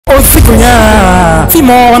Osikunya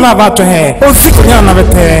Fimo wana bato he Osikunya na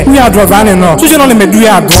bete Uya adro zane no Suje no lime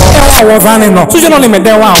duya adro Ewa zane no Suje no lime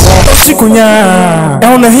dewa awo Osikunya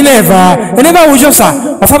Ewa no hineva Eneba ujosa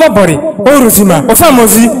Ofaba bori Oruzima Ofa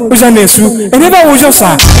mozi Uja nesu Eneba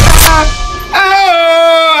ujosa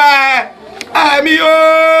Amio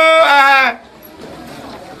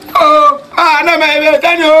na me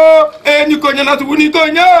danyo nikonya na tu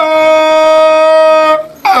nikonya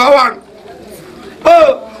awan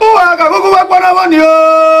aga gogo wa kwa woni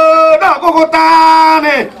na gogo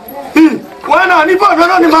tane wana ni fa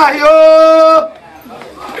no ni ma yo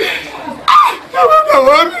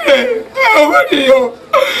awani yo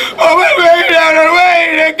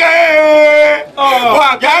awani re ka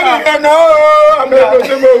wa ga no ame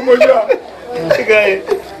ko mo moja sigai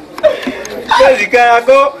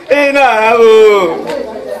Ko ina o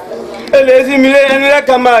elezi mi le ni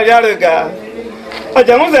ka ma ya re ga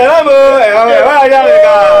aja mo se la mo e wa ya re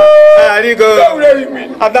ga ari go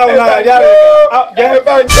ada una ya re je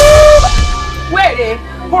ba were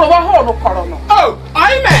horo wa ho no koro no oh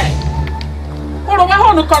ai me horo wa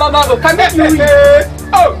ho no koro no ka me mi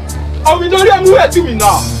oh o mi do ri amu e tu mi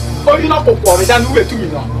na o mi na popo mi da nu e tu mi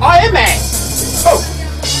na ai me oh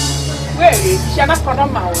were shana koro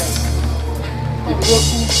ma we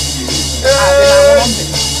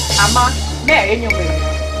ama me enyo me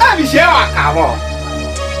abi se wa ka bo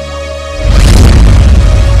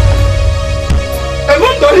e mo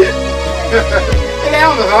tori ele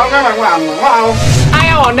o no ga na wa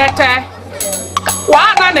ayo onete wa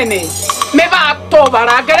na nene me ba to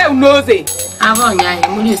bara gere unoze Avonya he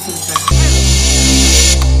muni sisa.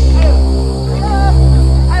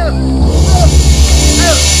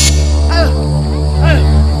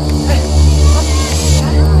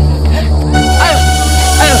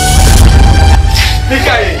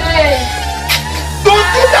 Nikai. Tu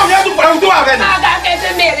tá olhando para o teu avena. Aga que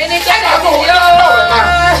se mere ni cara.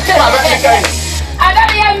 Nikai. Ada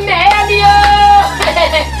ya me dio.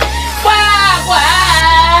 Kwa.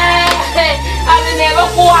 Ave never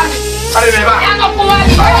kuan. Are me va. Ya no kuan.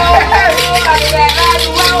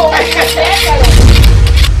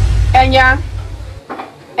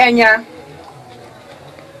 Enya.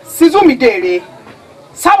 Sizumi dere.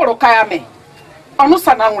 Saboro kaya me. Onu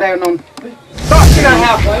sana ngure no. Can I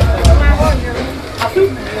have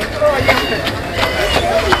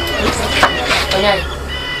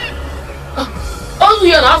Oh,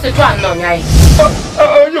 you know, the one long eye.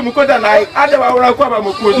 Oh, you must go down. I don't want to come up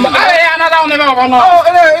with you. I another never no.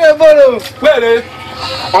 Where?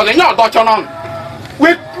 Oh, they not Dutch on.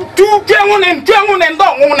 With two German and don't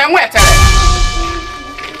want to wet.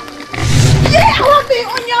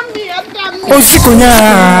 Osikunya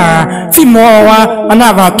Fimo wa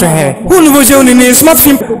anava to he Hunu voje oni smart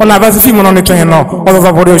film ona ba film on to he no o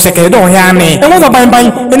ba body o sheke do ya ni e mo ba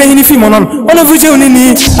ban ene hini film on ona voje oni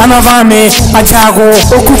ni anava me ajago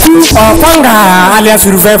okuku kwanga alias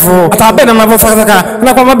rufefo ata be na ma fakaka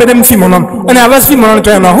na kwa be dem film on ona ba film on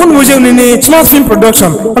to he no hunu voje oni ni smart film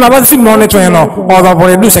production ona ba film on to he no o ba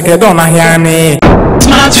body do sheke do na ya ni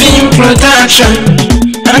Smart film production.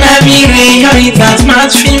 And I'm hearing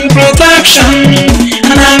smart film production.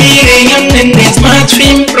 And I'm hearing smart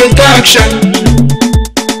film production.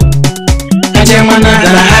 Ajamana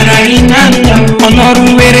la hararinando.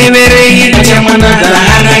 Onoru were. Ajamana la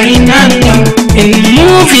hararinando. In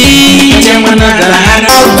movie. Ajamana la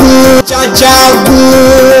hararinando. Ajagu.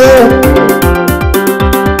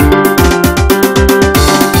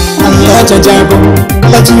 Alhaji Ajagu,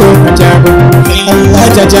 Alhaji Ajagu,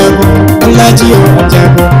 Alhaji Ajagu, Alhaji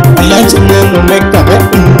Ajagu, Alhaji nano make up,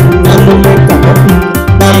 nano make up,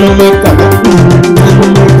 nano make up, nano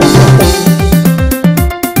make up.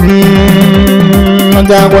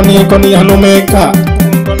 Ajagu koni nano make up,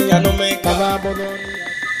 koni nano make up.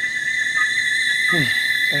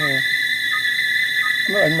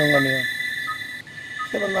 No, I'm not going to.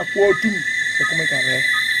 Seven na kuotu. Se come kare.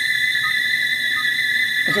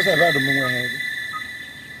 Eso se va do mungu heavy.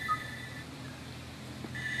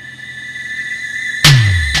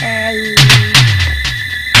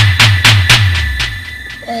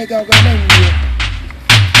 Ai ga na ni.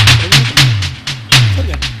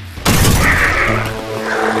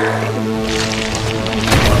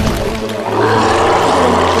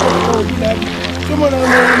 Come on, I'm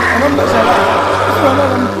not sure.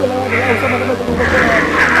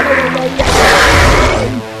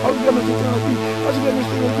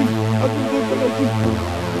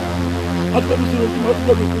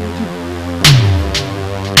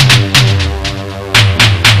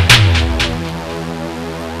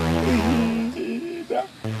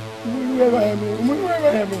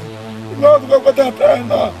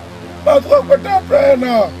 But what that prayer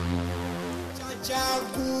now?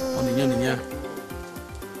 On the young.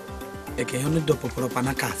 Okay, only do for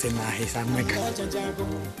Panaka in his America.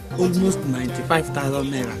 Almost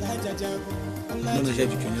 95,000 naira. No, the judge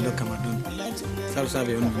can look at them. South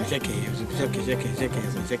Savio, check it.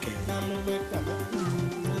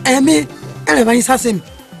 Amy, everybody's assassin.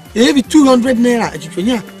 Maybe 200 naira.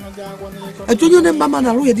 I told you, Mamma,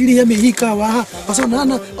 I really did me. He came, or son, I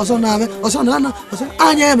am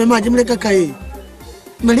a Majimaka.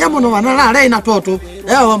 Meliamo no ana reina toto.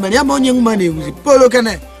 Meliamo young money with polo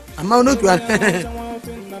cane. Amount not well.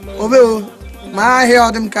 Over my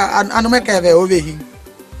hear them and make over him.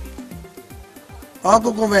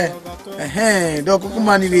 Okove, a hand,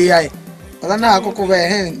 Dokukumani the eye. Olana Kokove,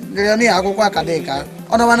 hand, Leonie Akokaka,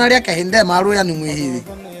 on a Vanaka in them, Maruan we.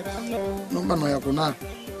 No man, I could not.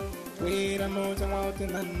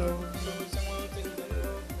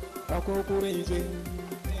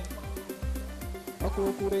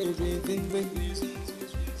 Aku kureje zinve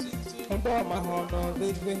Ondo mahono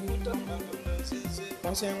zinve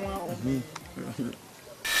Pasengwa omi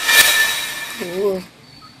Oh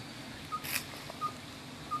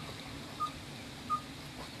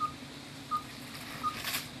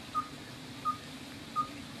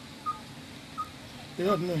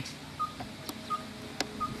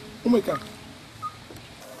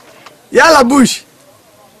Yalla Bush!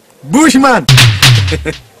 Bushman!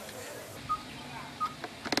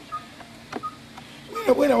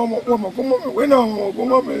 When I'm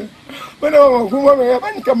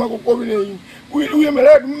kama kukobile we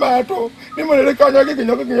melek mato ni mele kanya ke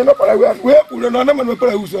kinyo ke na para we pulo na na man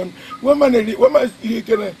para usan we maneli we ma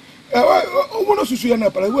ikene uno susu ya na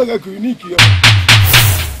para we ga unique yo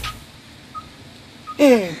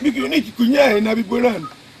bi unique kunya na bi bolan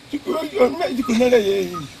tikunya le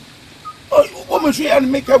ye o mo su ya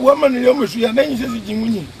make up we maneli o mo su ya na yin se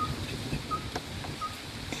jingunyi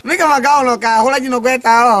Mika magaulo ka hola jino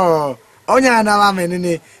kweta onya na mame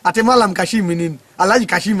nini atemala mkashimi nini alaji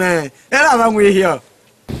kashime era bangwe hiyo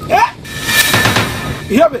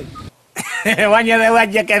hiyo wanyele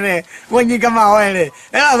waje kene wanyi kama wele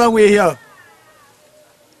era bangwe hiyo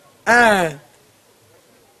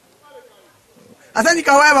asani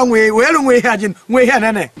ka wewe bangwe welu ngwe hajin ngwe hia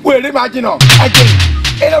nene wele majino ajin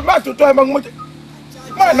era ba to to bangwe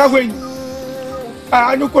ma na gwen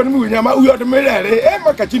anu ko ni winya ma uyo de melere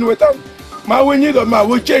makachini weta ma wenyi do ma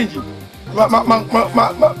wo change ma ba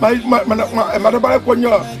ko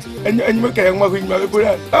nyo enyi me ke nwa gwen ma be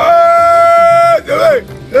bora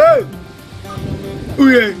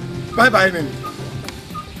uye bye bye men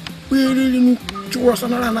uye ni chuwa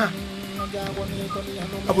sana na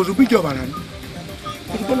abuzu bijo banan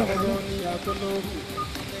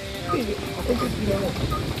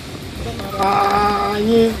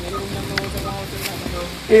ye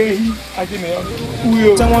ehi ajine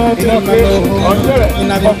uyo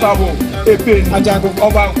ina ọtabo epe ajago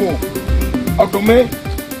ọba ko ọdọmẹ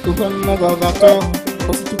Kukono bagato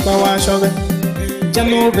Kofutuka wa shobe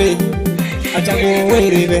Janobe Ajago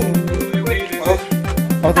werebe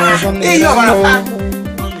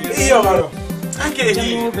Iyo baro Anke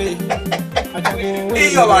Janobe Ajago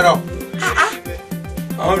Iyo baro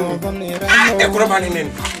Ekuro mani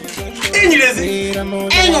nene Enyirezi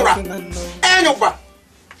Enyura Enyuba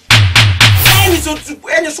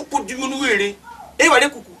Enyi so podi unu were e wale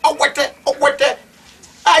kuku okwete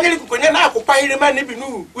anyele kuku nya na akụpa ire ma ne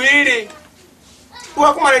binu were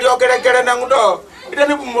wa kuma ne ogere na ngudo ide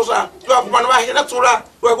ne bu musa to akụpa na ba hira tura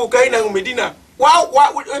wa ku kai na Medina wa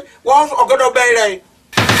ogodo beire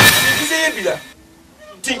tinkise yebila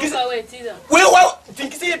tinkise we wa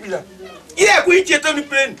tinkise yebila ye ku ichi eto ni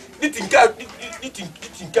plane ni tinka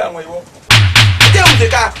anwa yo ide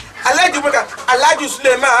muzeka Alhaji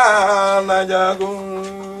Suleiman Ajagu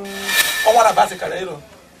Omara base kalero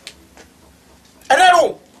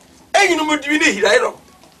enero enyi no modibi ne hira ero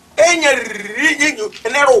enyi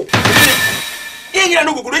enero enyi na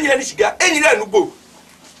nugo enyi na shiga enyi na nugo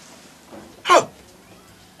ha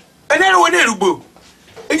enero we na rugbo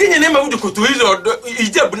enyi ne ma wudu koto izo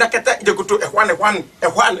ijebu na keta ijekoto ehwan do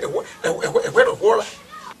hola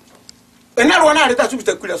enero na reta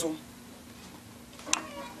subita kula so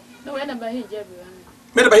No, we're not by hijab.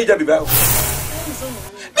 Me ba hijab ba.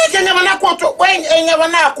 Me kenya mana koto, we enya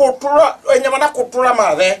mana kotura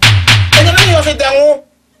ma ve. Enya na yo se danwo.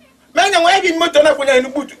 Me nya we bi moto na kunya ni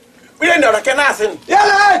butu. We na ra kana asen.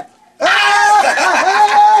 Yele!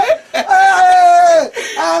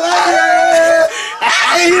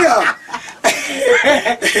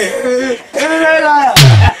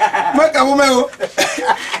 Maka wo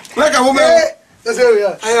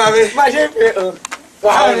Ayo abi. Ma je pe. I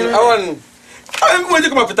want I'm going to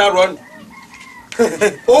come up with that run.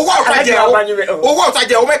 Oh, what I get? Oh, what I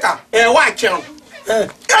get? Omeka. Watch him.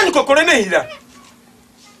 Can you go here?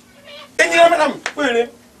 And you know, really?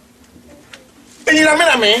 And you know,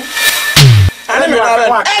 me?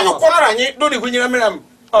 I'm a corner and you don't even know.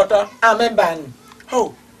 Otter, I'm a ban.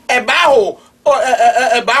 Oh, a bow or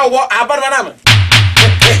a bow, a banana.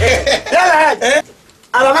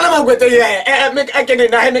 I'm going to make a can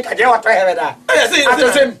make a jaw. I see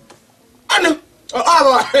him. I know.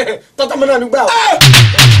 Oh, Totamana Bell.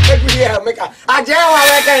 Make a jail. I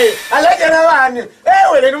like it.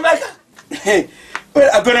 Hey, little maker. Well,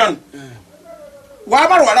 I go on. Why,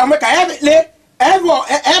 what I make a heavy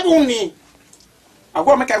every I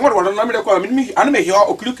want to make a word on the call me. I make your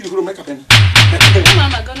occlusive room make a pen.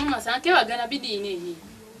 Mamma, go no, I can't gonna be the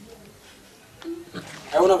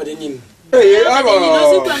I want to be in. Hey, I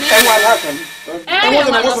will. And what happened?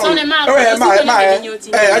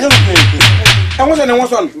 I wasn't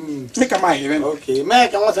on. Make a mind. Okay,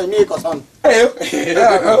 make I was a milk or son.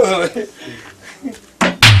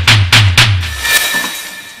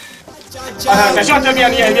 The shot of me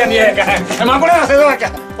and I'm going to say,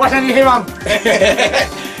 what are you here?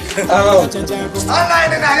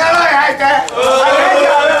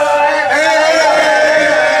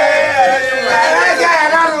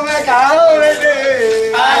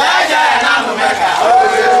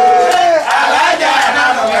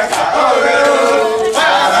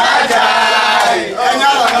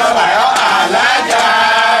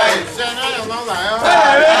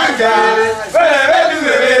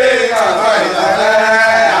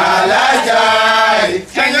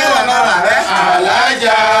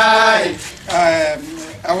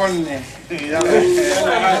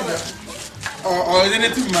 Oh, or is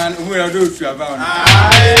it man who are those to about?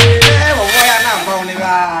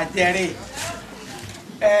 Jerry.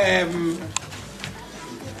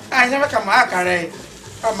 I never come back. A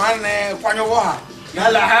man, Panoa.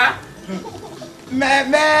 Gala,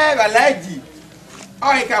 Alhaji.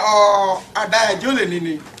 I can die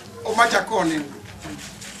Julian or Machacon.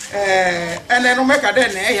 And then make a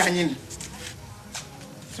den,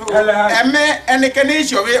 so, and the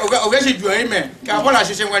Canadian of it, Joyman, Capola,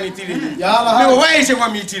 she said, when it is. No way, she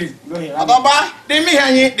want me to. They may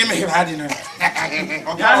have had enough.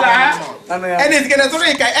 And it's going to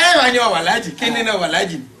make I know Alhaji, Kenny of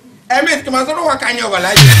Alhaji. I met Kamazoro, what kind of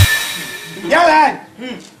Alhaji? Yalla,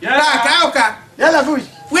 Yalla, Yalla Bush.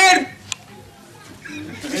 Where?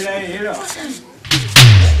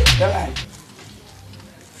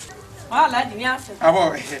 Ah, lad, me answer. Ah,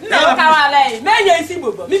 boy. No, Carole. May you see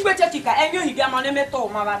Bobo? Me go check and you get money me to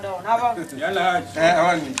Mavado. Yalla, I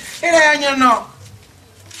want it. No.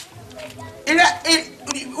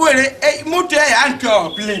 It Mute Uncle,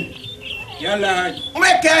 please. Yalla,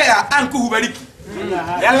 make Uncle Huberik.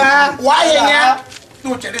 Yalla, why?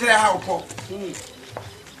 No, check it out.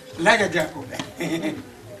 Like a jackal.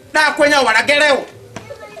 Now, when you want to get out,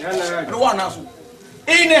 Yalla, one house in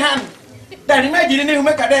the hand. Then imagine you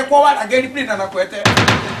make a day forward and get it and a quete.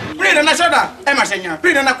 Print and a soda, Emma Senya,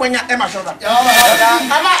 print and a quenya, Emma soda.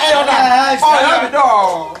 I'm not a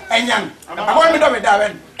dog, and young. I want me to be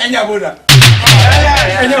Davin, and your Buddha.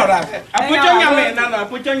 And you're right. I put on your man, I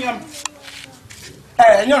put on your.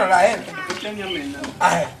 And you're right. Put on your man.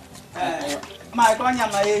 My conya,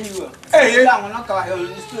 my you. Hey, I'm not going to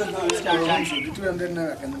between the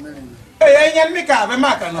and hey, I make up a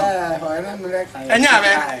marker. And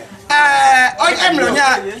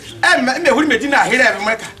I'm the women did not hear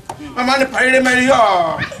America. My money paid me,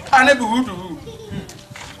 I never would do.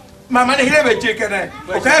 My money here, chicken.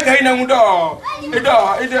 Okay, I know dog.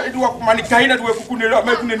 It was money kind of work,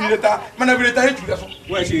 making a letter.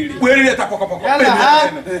 Where is it?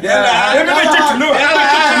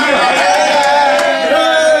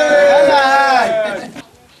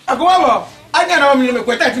 I can't only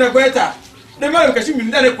quit that. The man can see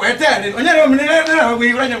me that quite there. And you're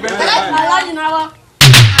we run away.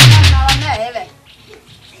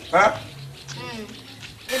 Huh?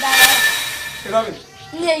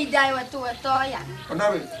 Nei dai wa tu toya.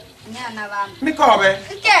 Onabe. Nyana Mi kobe.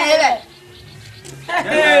 Kele.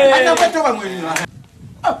 Ata wa to wa ngweni la.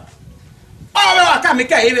 Oh, wa ka mi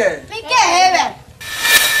kele. Mi kele.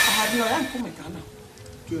 Ah, dio yan ko me kana.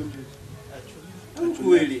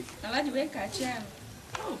 Tuele. Alhaji we ka chia.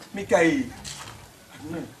 Mi kai.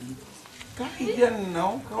 Kai yan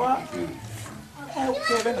no, ko.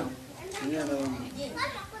 Okay be no.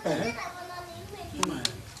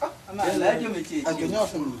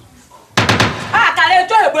 Ah, kale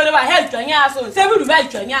to e bolo wa head twan aso. Se bi du ba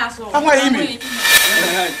twan aso. Amwa yi mi.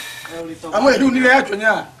 Amwa du ni le twan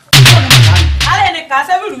a. Ale ne ka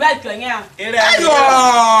se bulu ba twenye. Ayo.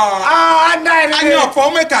 Ah, anda anyo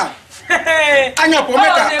pomeka. Anyo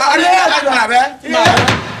pomeka. Ale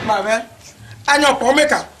ma be. Anyo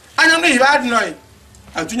pomeka. Anyo no iba dinoy.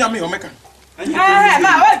 Atunya me omeka.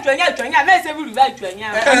 Ma wa twenye me se bulu ba twenye.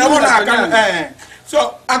 Wo na kan so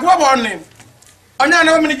agwa borne. Onya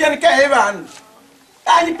na me je ka heban.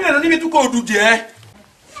 Anyi pele no ni metu ko duje.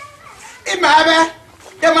 Ima be.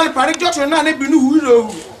 Ya man pare jotro na ne binu hu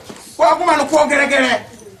ro. Wa kuma no ko gere.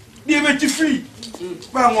 Bi e ti free.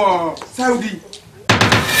 Ba wo Saudi.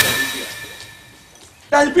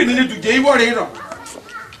 Anyi pele ni duje iwo re ro.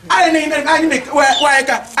 Ai ne anyi me wa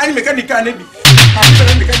ka anyi mechanical ne bi.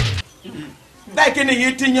 Dai ke ne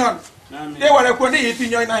yetinyon. De wala ko ne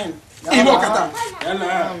yetinyon na hin. Iwo kata.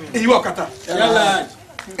 Yalla. Iwo kata. Yalla.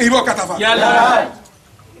 Iwo kata fa. Yalla.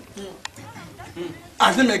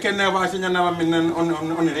 Azime ke na wa sinya na wa min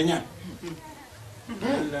on renya.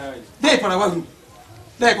 Dai para wa.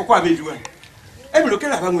 Dai ko kwa bejuwa. E bi lo ke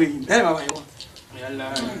la ba ngwe yin. Dai ba wa yo. Yalla.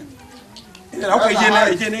 Ila ko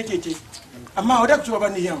je ne cheche. Ama oda ku ba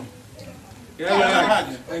ni yan. Yalla.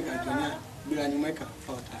 Ai ga tonya. Bila ni meka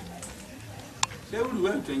fota. Dewulu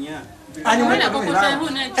wa tonya. Anyu meka ko ta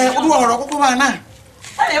odu oro ko ba na.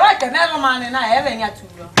 Ale wa ke na ma ne na e be nya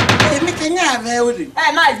tulo. Mi ke nya be odi.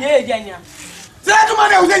 Ma je nya. Se tu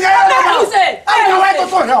mane uze nya ya na. Ai wa ko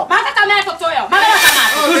to yo. Ma ka me ko to yo. Ma ka ma.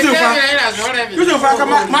 Kuzo fa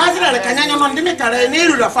kama ma zira le kanya nyo ndi me kare ni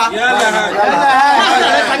ru da fa. Yalla.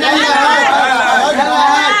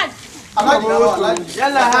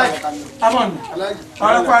 Yalla hai. Amon.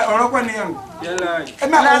 Oro kwa ni yan. Yalla.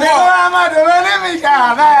 Ema ko amado ni mi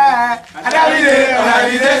ka ba. Adabide,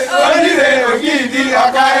 odide, ogidi,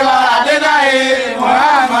 okaiwa, adenai,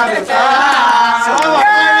 Muhammad ta.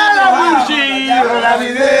 Yalla bushi,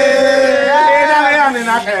 odabide. Ena ya ni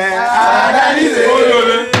na ke. Adabide.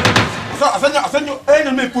 So asanyo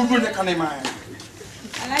eno me pugu nya kanema.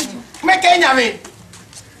 Alaji. Me kenya me.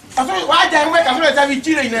 Aso wa ja me ka so ta bi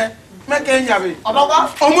chire ne. Me kenya me. Odogo.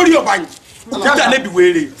 Omuri oban. Ja na bi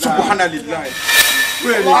were. Subhanallah.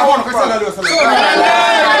 Were. Abon ko sallallahu alaihi wasallam.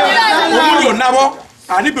 Omuri onabo.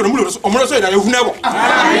 Ani bi omuri so ida ye hunabo.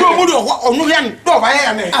 Omuri onu yan do ba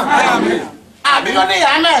ya ne. Amen. Abi no ne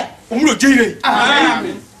ya ne. Omuri ojire.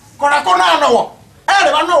 Amen. Kora kona no wo.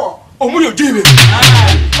 Ere ba no wo. Omuri ojire.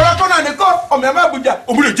 Kora kona ne ko o me ma buja.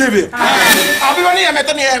 Omuri ojire. Abi no ne ya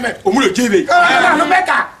meta ne ya me. Omuri ojire. Kora no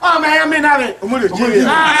meka. O me ya me na me. Omuri ojire.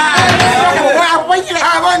 Wa abonyi.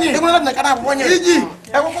 Abonyi. E mo na kana abonyi. Iji.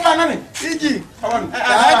 E ko ba na ne. Iji. Abon.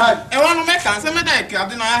 E wa no meka se me dai ka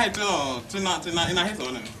na ha heto tina ina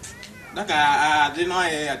heto ne. Daka adi no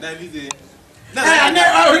ya David. Ne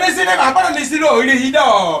o ni sine ba ba ni sine o ri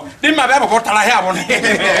hido. Di ma ba bo tala he abon.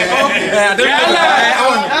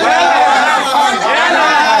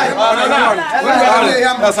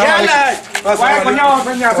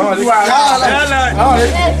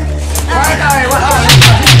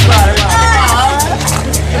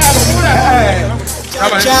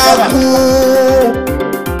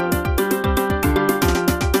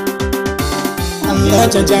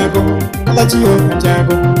 Alhaji Ajagu, Alhaji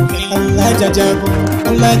Ajagu, Alhaji Ajagu,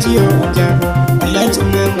 Alhaji Ajagu, Alhaji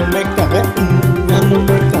nanu meka be, nanu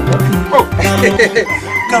meka be.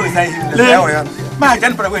 Kau sai. Le. Ma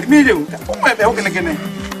jan para we mi le. O me be o kene kene.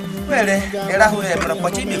 Wele, era hu e para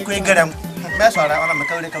pochi mi ku garam. Me so ra ona me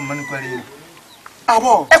ka le kam man ku ri.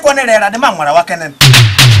 Abo. E ko ne era de ma nwara wa kenen.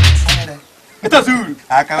 Eta zuru.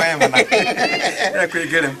 Aka we mana. E ku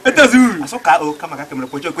garam. Eta zuru. Aso ka o kama ka kemle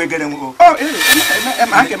pochi ku garam o. Oh,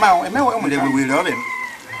 ma ke ma o me o mo le we ro be.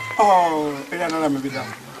 Oh, era na me bida.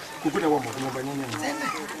 Ku ku de wo mo ba nyenye.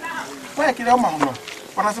 Wa ke le o ma no.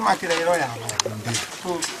 Ona se ma ke le ro ya.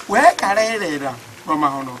 We ka le ra.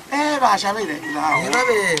 Mama hono. Ba shabe ile ila. Ila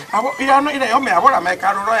be. Abo ila no ile yo me abora me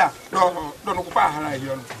ka ro ya. Do no ku pa hala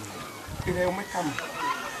yo no. Ile o me kam.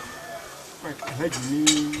 Wa ka la ji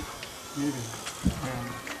ni.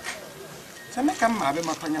 Sa me kam ma be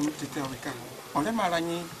ma panya me tete o ka. O le ma la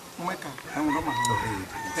ni o me ka. Ha mo ma.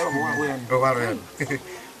 Te ba wa we. O wa re.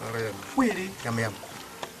 We ri. Yam yam.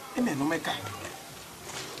 E me no me ka.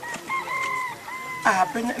 Ah,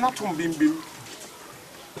 pe na tum bim bim.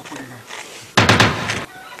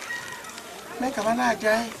 Meka bana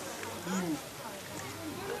jai.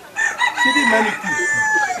 Sidi maniku.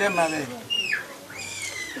 Demale.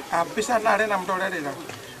 A pesa na re na mdole re la.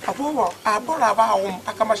 Apo la ba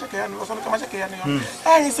akamasha ke yani osono kamasha ke yani.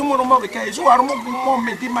 Sumo no mo be ke so waru mo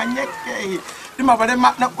me di manyeke. Di ma bare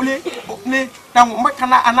na ule ne na mo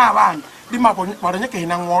kana ana ba. di ma paranya ke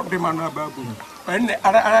hinang ngor di mana babu ane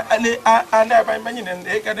ada apa banyak nen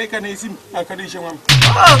eka nesim akadi shawam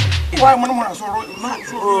wa mana mana soro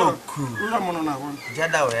la mana na won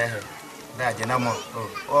jada we da jena mo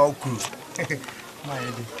o ku ma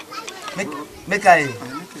yedi mekai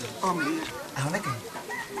ah mekai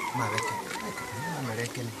ma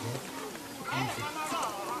mekai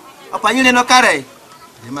apa nyile no kare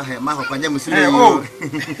ma ho panya musile yo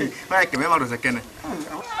ma ke me maro sekene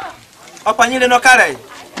apa nyile no kare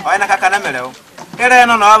o ina kaka na mereo kere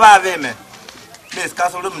no no ba ave me mes ka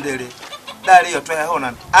so dum dere dari yo to he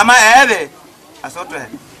honan ama ebe aso to he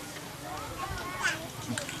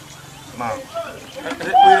ma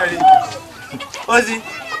ozi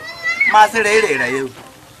ma se re ra yo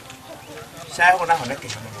sai hona hona ke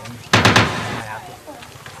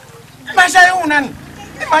ma sai honan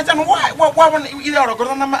ma chan wa ile oro ko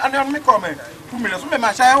na ane me come kumile so me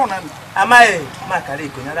ma sai honan ama ma kare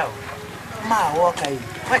ko nyala o ma wo kai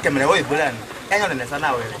ma ke mere wo ibulan enyo ne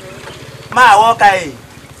sana we ma wo kai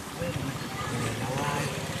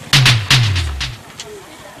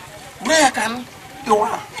ure kan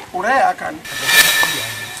yowa ure kan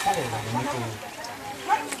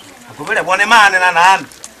ko bele bone ma ne na nan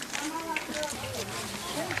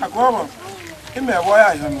akobo ime wo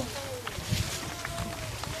ya yo no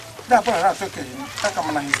da para ra to ke ta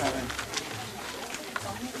kama na hisabe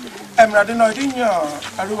emra de no dinyo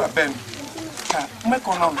aruba bem ka me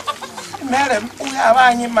kono mere uya ba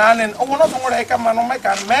anyi manen o wono so ngore ka mano me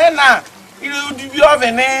kan mena ile udi bi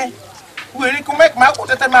ovene weri ku mek ma ku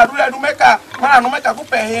tete ma dula du meka ma no meka ku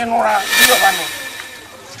pe he no ra bi ba no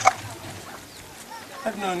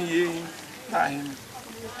adno ni ye na hin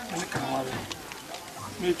ni kan wa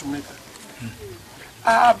me tu meka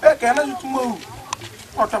a be ke na tu mo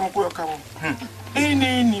o ta mo ko ka mo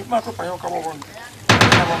ni ma to pa yo ka mo bon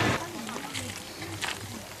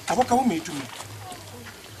abo ka mo me tu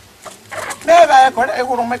neva ko e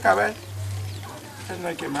ko me ka be no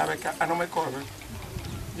ke ma be ka ano me ko be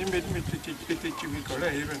dimbe ti ko le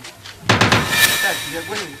even ta ti ya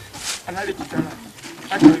gwe anali kitana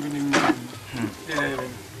aka be ni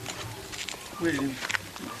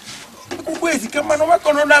ku kwezi kama no me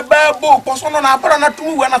kono na babo poso no na para na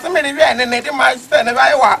tumu wa na se me ne we ne de ma se ne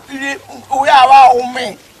ba wa o ya wa o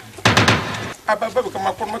me ababa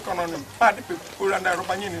kama ko me kono ne pa de pe ko na ro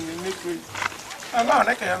banye ne ku ana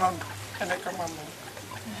na ke ya no ene kama mo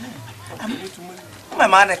amni tumu ma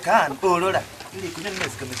ma ne kan o lo da ile ku ne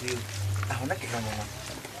mes kama se ah na ke ya mo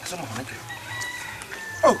aso mo na ke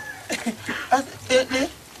oh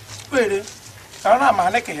wele ana ma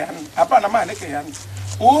ne ke ya apa na ma ne ke ya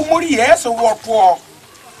o muri yeso woto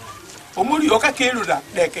o muri o ka kelu da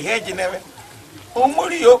de ke heji newe o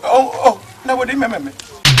muri o na bodi mememe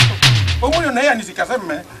o muri na ya ni sikase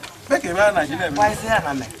me be ke ba na jine why say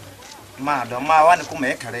na me ma do ma wa ne ku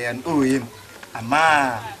me kare ya o yim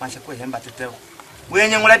ama ma se ko hemba tete we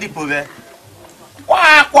nya ngula dipo be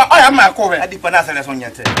kwa o ya ma ko be adipo na sele so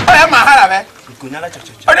nyete o ya ma hala be kunya la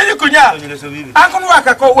chocho o de kunya an ko wa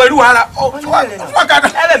ka ko weru hala o wa ka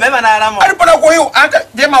ele me na ara mo adipo na ko yu an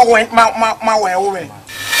je ma we ma we o we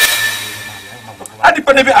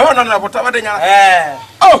adipo ne bi awon na bota wa de nya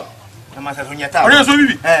oh na ma se so nyeta o de so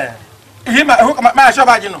bibi ma ho ma sho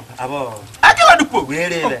ba ji no abo ake wa dupo we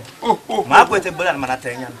re le ma ko te bola na na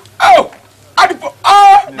tenya oh adipo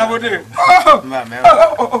na bode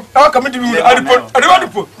oh comedy bi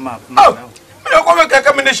adipo ma me ko me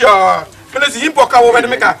ka me ne sho me si himpo ka wo be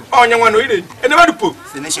me ka onya nwa no ire ene ba adipo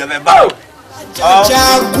se ne sho be ba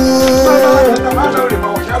Ajagu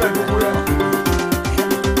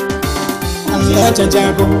Alhaji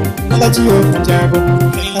Ajagu Alhaji Ajagu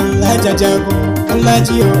Alhaji Ajagu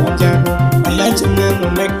Alhaji Ajagu Alhaji nanu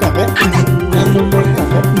meka be nanu meka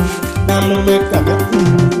be nanu meka be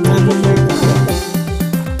nanu meka be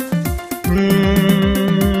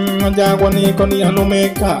Ajagu ni koni anu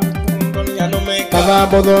meka Kava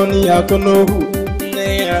bodoni atonohu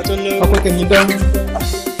Ako ke hidam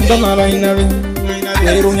Ndana inavi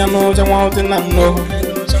Beru nyano jawa utinano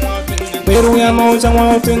Beru nyano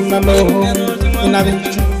jawa utinano Inavi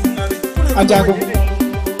Ajagu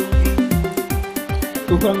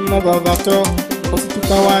Kukono bavato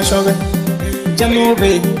Osituka wa shobe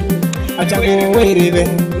Janube Ajagu weirebe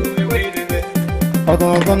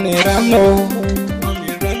Odo nirano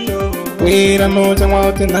Weirano jawa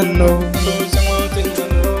utinano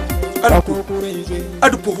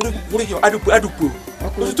adupo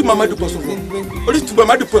tu mama dupo soro ori tu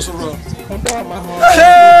mama dupo soro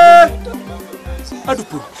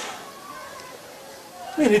adupo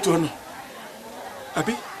me ni to no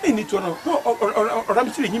abi me ni to no ora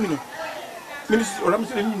mi sire nyimi no me ni ora mi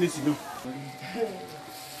sire nyimi si no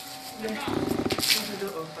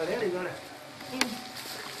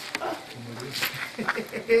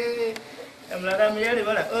Em là đam nhớ đi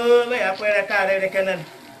bữa là mấy ạ quay ra ca đây đây cái nên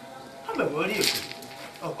không được bữa đi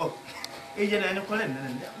ý dân này nó có lên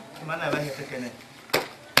này mà này bao nhiêu cái này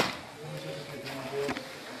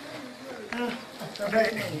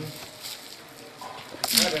đây này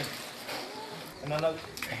mà nó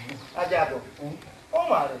Ajagu oh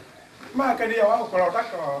mà mà cái điều ao kalau tak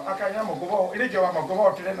akanya mau gowo ini Jawa mau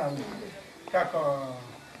gowo tidak nanti kak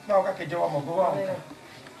mau kak Jawa mau gowo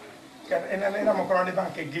kan ini mau kalau di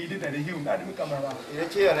bangke gede dari hiu ada mi kamera ini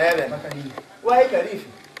cia nebe wah ikarif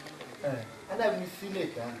ana misile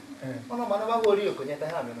kan mana ba hori ko nyata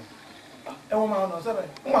ha me no mau no sabe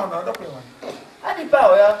mau no do plewa ani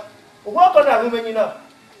pa ya ugwo ko na rume nyina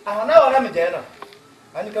ahana wala me je no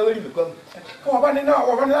ani ka weri me ko wa ni na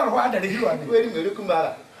ro ada dari hiu ani weri me lu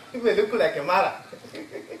kumara me lu kula ke mara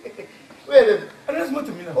weri ana smart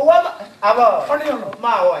mi na o wa aba oni no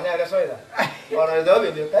ma wa nya ga soida ora do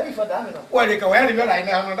be ka ri fa da me no weri ka weri me lai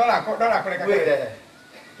na no da la ko ka weri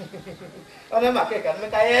ana ma ke kan me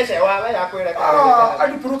ka ye se wa ba ya ko ra ka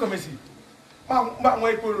adi puru ka mesi ma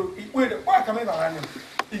ngoi puru weri kwa ka me ba ni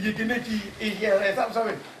igigine ki ihe sa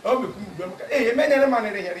sabe o me ku do ka me ne ma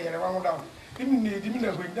ne re wa ngunda dimi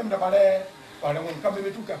na ko ndem da bale wala ngun ka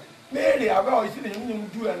me tuka me ri aba o isi ne nyum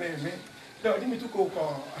ju ya ne me da dimi tuka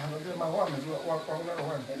ko ano de ma wa me wa na ro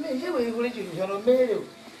wa me je we ko ji jo no me ri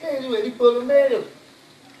ri polo me ri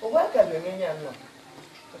o wa ka me nya no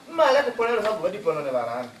ma la ko polo ha bo di polo ne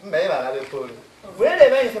bara me ba la be polo we le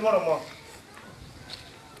be se mo no mo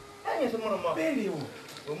ani se mo no mo be ri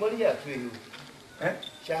o mo ri ya tu yu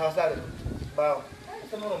cha ha sa ba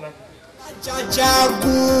se mo no me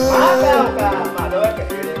Ajagu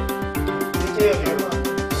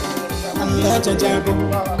Alhaji Ajagu,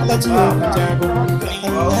 Alhaji Ajagu,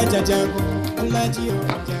 Alhaji Ajagu, Alhaji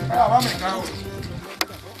Ajagu.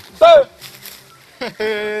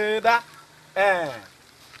 Da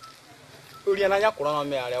uri na nya kuro na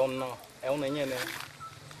me are onno e onno nye ne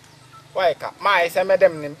why ka mai se me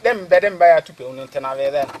dem ba ya tupe onno ntena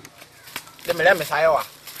ve den dem le me sayo wa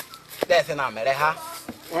de se na mere ha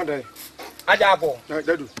wanda Ajagu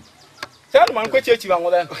dadu selu man ko chechi ba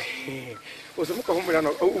ngoden o se mu ka humira no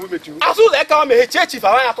o metu asu le ka me chechi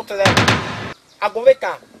fa wa ya to den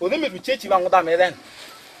aguveka o ne me du chechi ba ngoda me den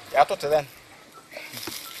ya to den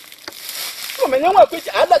o me nwa ko chechi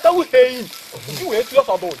ada ka wu heyin ti we tu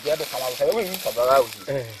so do je do kama so we yin so do ra o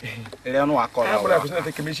ele no akora o la ko se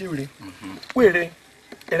te kemeshi wure were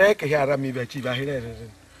ere ke ara mi ba chi ba here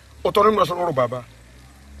o to no so ro baba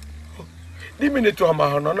di minute o ma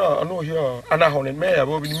hono no no here ana hono me ya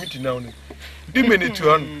bo bi miti na oni di minute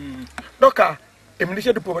on doka emni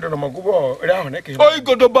se dupo no magubo ere hono ke o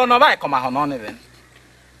igodo bo no ba ko ma hono ne ben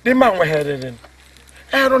di ma nwe here den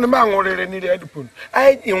ero ne ma ngorere ni re dupo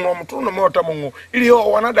ai inwom to no mota mo iri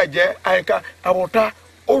o wana daje ai ka abota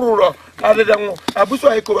oruro adeda ngo abuso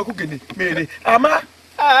ai ko ba ku geni mere ama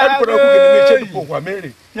adpo na ku geni me che dupo kwa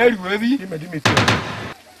mere nyari we bi di medi meti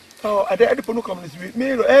oh ade ponu kam nisi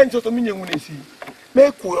mero enjo to minye ngunesi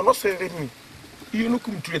me ku yo no sere mi iyo no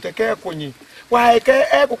kum turete ka ekonyi wa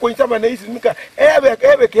ka ekonyi sama na isi mika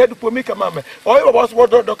ebe ke edupo mika mama oyo baba so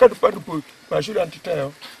do ka dupo ma shuri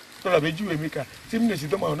antitayo to la beji we mika simne si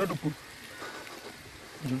do ma na dupo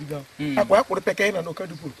juliga akwa akure peke na no ka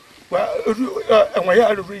dupo wa enwa ya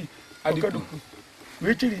aluri ka dupo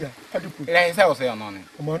we chiri ya adupo ile nsa o se ono ni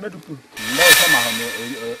o ma na dupo no so ma ho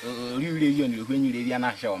ri yo ni lo hwenyi ri na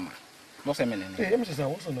hye o ma no se menene em se sa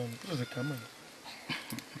wo so no so se kama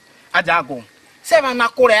Ajagu se ma na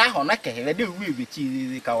kure aho na ke he de wi bi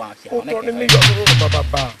chi ka wa afia na ke ni yo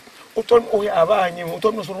baba o to o ya ba anyi o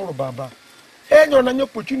to no so ro baba enyo na nyo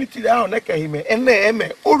opportunity aho na ke hime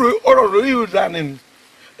eme oro yu zanin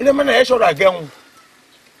ile mana e shora gen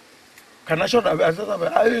kana shora ba sa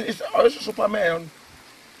ba is superman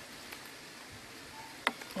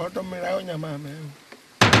o to me ra onya ma me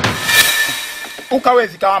uka we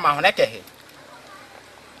zika ma ho na ke he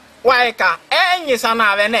why ka enyi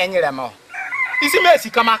sana ave na enyire mo isi me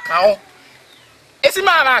sika maka o isi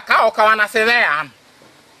ma na ka o ka na se ya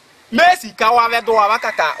me sika wa ve do wa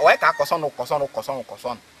kaka o ka koso no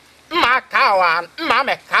mma ka wa mma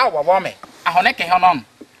me ka wo bo me aho ne ke ho no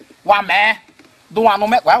wa me do wa no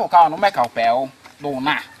me wa ka no me ka o pe o do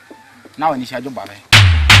na wa ni sha jo ba be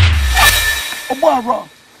o bo ro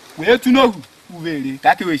we tu no hu uvere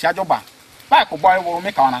ka ke we sha jo ba ba ko boy wo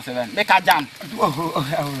me ka na se me ka jam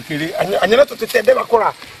kiri anyana to tete de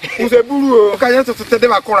bakora uze buru o ka anyana to tete de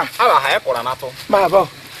bakora aba ha e kora na to ma ba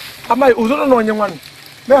ama uzo no onye nwan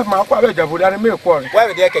Me ma kwa be jabu dani me kwa. Wa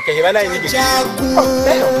be de keke he ba na ni ge.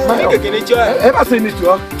 Ma keke ni cho. E ba se ni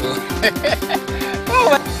cho.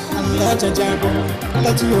 Alhaji Ajagu,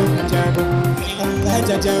 Alhaji Ajagu,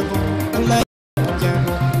 Alhaji Ajagu, Alhaji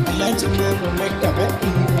Ajagu, Alhaji Nano make up,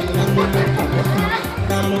 Nano make up,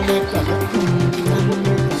 Nano make up, Nano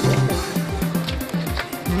make up.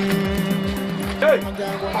 Hey,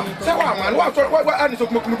 say what man? What? I need to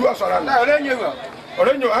come do asora. Na orenyo.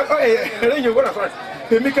 Orenyo go na asora.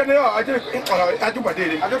 Emi kene o ajuba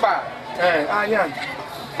dere. Ajuba. Anyan.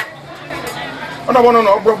 Ona wono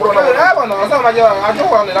no bro na. Eh wono so ma je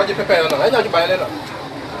ajuba ni laje pepe no. Enyo ajuba ele no.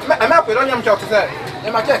 Ma pe lo nyam chok se. E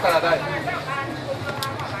ma che Canada.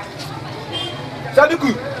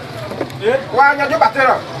 Sadiku. Wa nya ajuba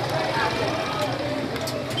tera.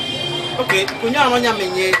 Okay, kunya no nya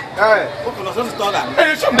menye. Oku no so stoga.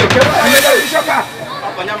 So me ke na shoka.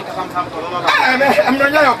 Apa nyam ka sam ko no. Am no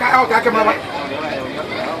nya ka ke mama.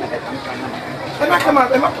 Ema kama.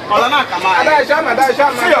 Ola na kama. Ada shama. Si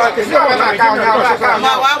o na ka nya.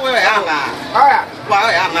 Ma wa we ala. Aya. Wa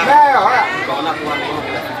ya na. Aya. Ko na ko.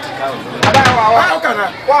 Ada wa kana.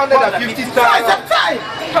 150 sai.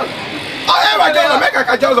 Aya wa jalo make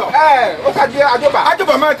ka jalo. O ka je ajoba.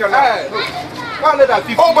 Ajoba ma kana.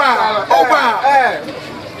 150. Oba.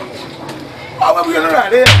 Oba bu yana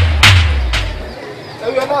re.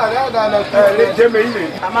 Ewe na re ada na le je me ile.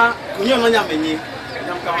 Ama kunyo no nya menye.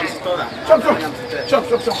 Nyam ka on stola. Chop.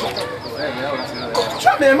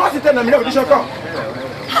 Chop me ma tete na mi le shoko.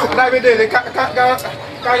 Na be de ka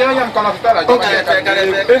nyam ka na stola.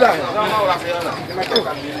 Ela.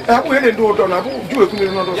 Abu ele ndo do na bu ju eku ni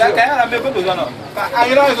no do. Ya ka ya me ko do no.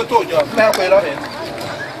 Ayira eso to jo. Na ko elo he.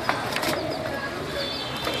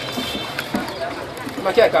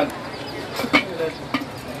 Macam kan?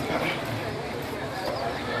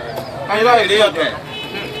 Ayah ini ya tu.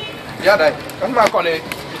 Ya dah. Kan macam ni.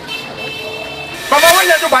 Bapa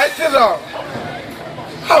mana tu baik sih lah.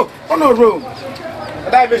 Oh, ono room.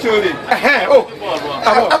 Dah besok ni. Oh.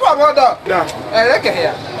 Apa dah? Dah. Lekeh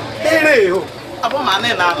ya. Ini oh. Apa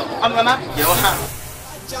mana nak? Apa nak? Jauh ha.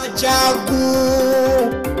 Ajagu.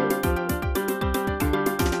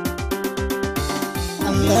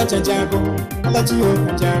 Alhaji Ajagu, Alhaji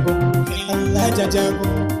Ajagu, Alhaji Ajagu,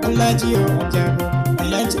 Alhaji Ajagu,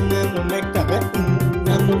 Alhaji Nano make up,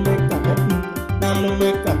 Nano make up, Nano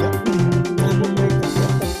make up, Nano make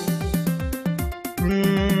up.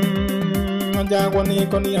 Ajagu ni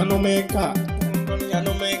koni anu make up,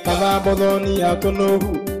 kava bodoni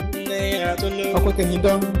atonohu, ako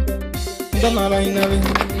kehido, ndona ba inawi.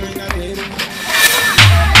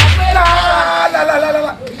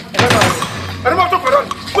 La. Ada mau tu koron.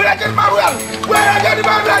 Boleh jadi maruan. Boleh jadi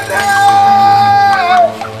babanda.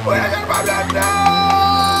 Boleh jadi babanda.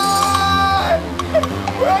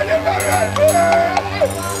 Boleh jadi babanda.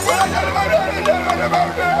 Boleh jadi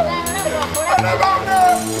babanda.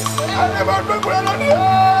 Ada babanda boleh lagi.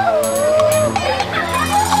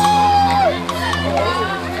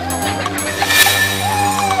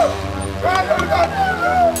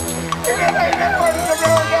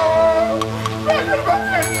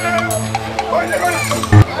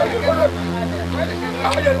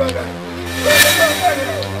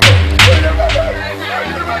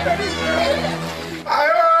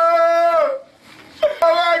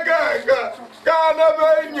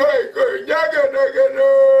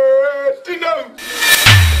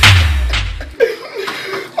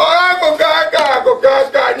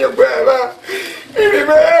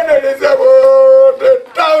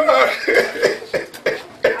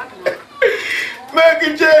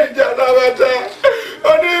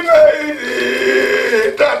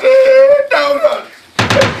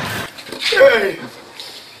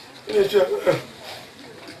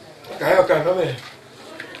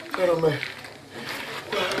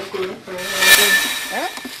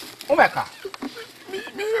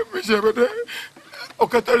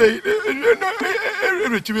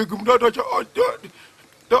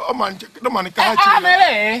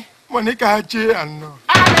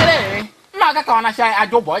 Maka kau nak saya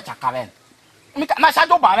ajo boy cakaran. Mika nak saya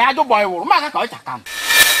ajo boy wur. Maka kau cakam.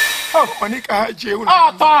 Oh, manika aje. Oh,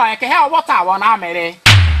 toh, kehel wata wana mere.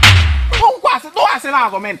 Tu asin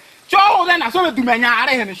aku men. Show then aso le dumenya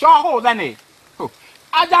are hen. Show then ni.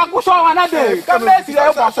 Ajagu show wana de. Kambe si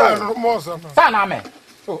le kwa. Sana me.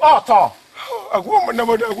 Oh, toh. Aku mana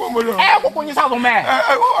bodoh. Aku punya satu me.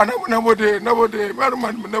 Anak mana bodoh.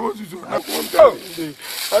 Maruman mana bodoh. Aku tahu.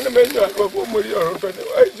 Anak mana aku mau orang tu.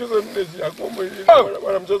 Susun ni aku mau.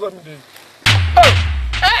 Maram susun ni.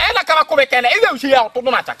 Ela kama kubekene. Ile ushia tu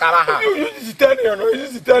na chakara ha.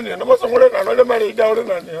 Zitani. Nama songole na le mari daure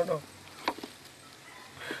na ni.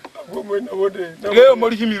 Ile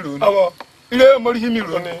mori himiru. Ile mori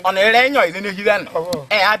himiru. Ona ere enyo ile ne hiran.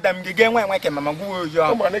 Adam gege enwe ke mama gu ojo.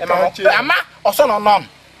 Ama oso no no.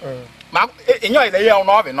 Ma enyo ile ye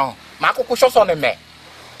ono obi no. Ma akuku shoso ne me.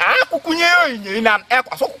 Akuku nye onye na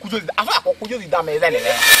aso akuku jozi. Aso akuku jozi da me ze ne.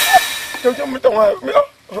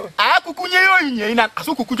 Akuku nye onye na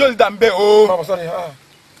aso akuku jozi da mbe o. Mama sorry.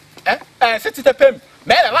 Siti te pem.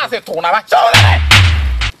 Me la se to na ba.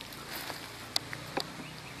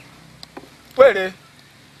 Wele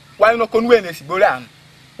wale no konwe ne siboran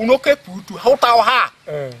uno ke putu hauta ha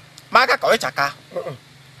maka ka wechaka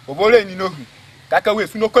obole ni no hu kaka we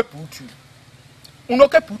no ke putu uno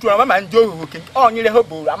ke putu na mama njo ho kin onyire ho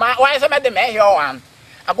bora ma wa se me de me he owan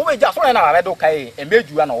agobe ja so na ba do kai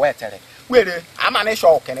emeju na wetere wele ama ne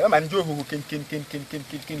sho okene mama njo ho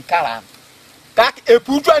kin kala ka e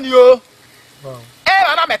putu ani o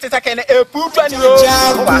na metete kene e putu ani o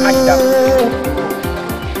ba hakida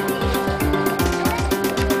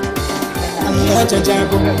Alhaji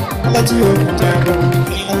Ajagu, Alhaji Ajagu,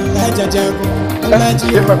 Alhaji Ajagu, Alhaji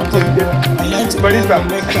Ajagu, Alhaji Ajagu.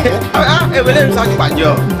 Belum sakit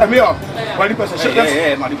panjang. Amio, mari pas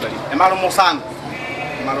saya. Mari balik. Malu musan.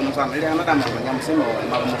 Ini anak dah macam mesin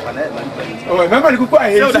malu musan mari balik. Oh, memang aku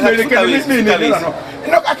kuat. Ini.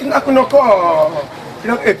 Aku nak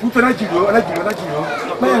Ina putu na jiro.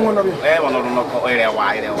 Ma ngono bi. Wono no ko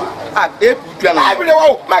irewa. Putu na.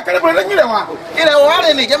 Irewa, ma kana bole na irewa. Irewa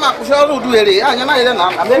le ni je ma ku so ru du ere. Anya na ire na.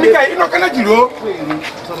 Ami kai ino kana jiro.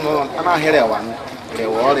 So no, ana irewa ni.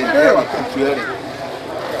 Irewa le putu ere.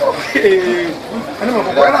 Ani mo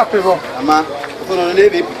ko na pevo. Ama, so no le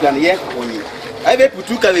be putu na ye ko ni. Ai be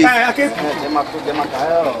putu ka le. Ake. Je ma ka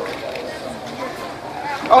yo.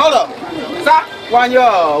 Hold up. Sa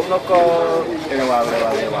wanyo unoko erewa.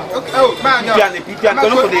 Oh, man. Pian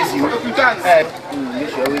kono ko desi. Pian.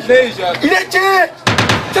 Leisure. Ile che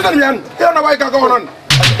dan ya na wai ka ko non.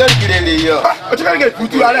 Atikari kirele yo. Atikari ke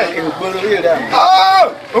putu ale. Gboro ire.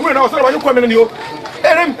 O mo na so wa ko me ni o.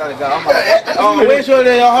 Erem. We show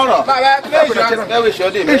le horo. Baba, leisure. We show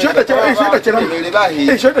de. E show de chera.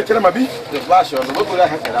 E show de chera mabi. De flash on. Wo bura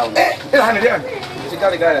ha kera. Ha ne dia.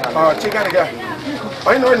 Chikari ga. Chikari ga.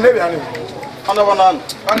 Ai no ne be ani. Ana banan.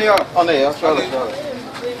 Ani yo. Ana yo. Sure.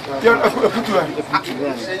 Yo putu a.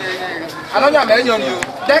 Anonya me nyon yo.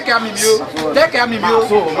 Deke ami bio.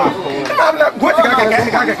 Go ti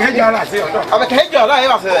ka jara se o. Aba ke jara e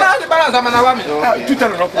wa se. Na balance amana wa mi. Tuta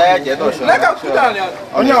no. Je do so. Na ka tuta ni.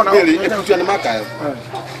 Onya ona. E tuta ni maka yo.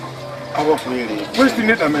 Abo fuiri. Where's the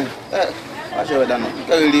net man? Aso we dano.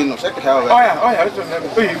 Ka ri no se ke ha we. Oya, eso ne.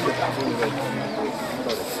 Oyi.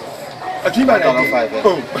 Ati ba na 5.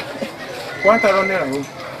 Oh. 1,000 naira.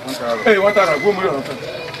 Eh, 1,000 go mu yo.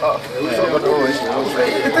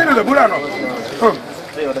 Ite no le bura no. Oh.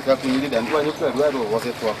 Yo da ka ku yiri dan tuwa ni ku ru ru wo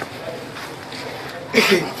se tuwa.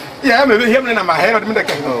 Ya me be hemne na ma hera de me da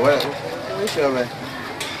ka. Oh, we. We sure we.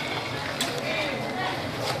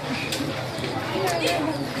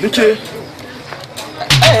 Diche.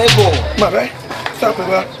 Bo. Ma be. Sa ko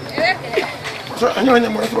ba. So anyo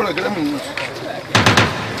mo so la gele mu.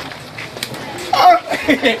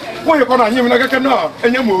 Wo yo ko na anyo na ka no.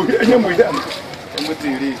 Enye mu ya. Mo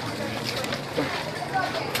tiri.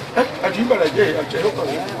 Aji ba la je, aje ko.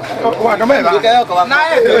 Wa na me ba. Na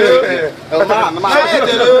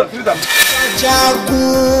Ajagu.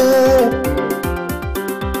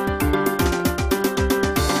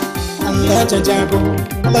 Alhaji Ajagu,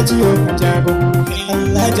 Alhaji Ajagu,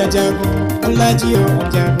 Alhaji Ajagu, Alhaji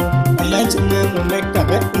Ajagu, Alhaji nanu meka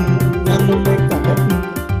be, nanu meka be,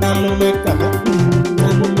 nanu meka be,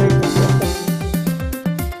 nanu meka be.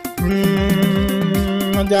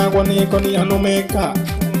 Ajagu ni koni anu meka,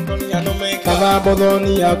 kaba bodo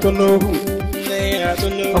ni atono,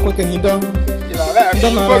 ako kehido,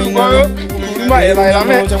 dona ina. Ma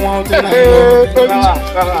me.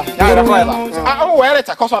 Ah, o era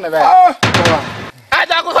ta koso ne be.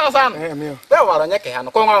 Aja ko san. Be waro nyeke ha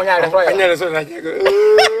no ko ngwa nya re fro ya. Anya re so na je.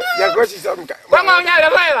 Ya ko si sam ka. Ko ngwa nya re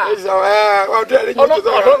fro ya. So wa de re nyu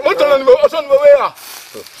so. Mo to no mo so no we ya.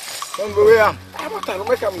 Son bo we ya. Aba ta no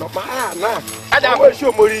me kam no ba na. Aja ko si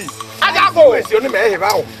o mori. Aja ko. Si o ni me he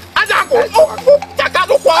ba o. Aja ko. Ta ka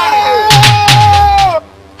do kwa.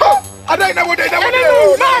 Adai na bode.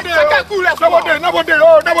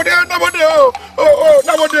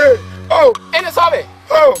 Oh. Ene sabe.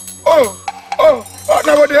 Oh.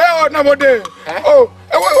 Na bode. Oh.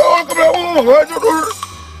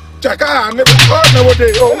 Chaka ne na bode.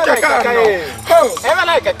 Oh, chaka no. Oh. Ebe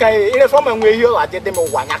na kakai, ile from enwe hiyo ajede mo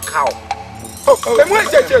wanya kao. Oh, emu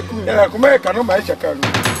echeche ku. Na kuma ka no ma chaka lu.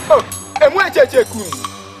 Oh, emu echeche ku.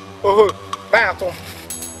 Oh, ba to.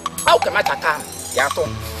 Au kama chaka. Ya to.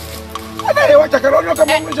 Ada ya wachakara no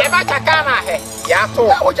kama mja. Eba chakana he. Ya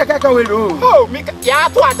to. O chakaka welo. Oh, mika ya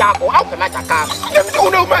to Ajagu. Au kema chakana.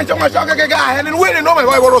 Una manja mashaka ke ga he ni wele no me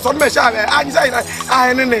wa woro so me sha be. Anyi sai ah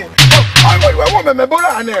he ni. Ai wo me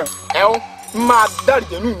bora ne. Ma dari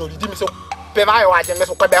jenu no di mi so. Pe vai wa je me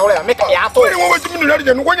so pe be hole mika ya to. Ni wo wetu mi no dari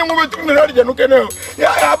jenu. Wo wetu mi no dari jenu kene.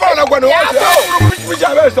 Ya ba na gwa no. Ya to. Mi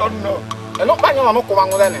sha be so no. Eno pa nyo no ko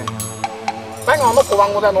wangu ne. Pa nyo no ko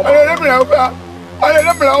wangu ne no. Ale mi na ba. Ale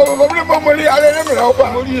le mla o mo le mo li ale le mla o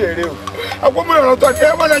pa mo li ere o agbo mo lo to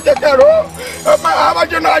e mo na je kero ma aba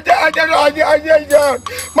je na aje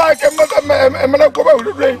ma ke mo ka me na ko ba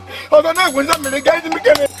uru re o to na gun sa me le ga mi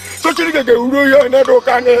ke so chiri ke uru yo na do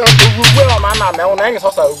ka ne ogugwe o ma na me o na yin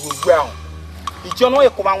so sa ogugwe o ijo no e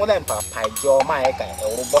ko ba ngwe mpa pa jo ma e ka e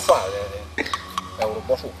uru bo so are e uru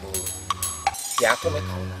bo so ko ya to me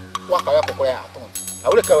ka wa ka ya ko ya to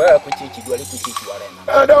awure ka wa ku chichi duale ku chichi wale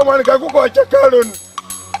na ada man ka ku ko chakalo ni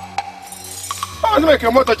me ke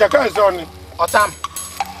moto chakalo zoni otam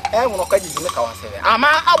e wono ka jiji me ka wa sele ama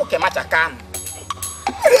awu ke ma chakan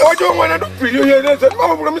ojo mo na do pili ye ne se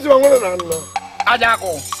mo promise wa ngona na no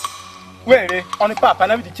Ajagu were oni papa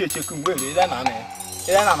na bi cheche ku were ile na na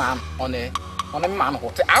oni ma no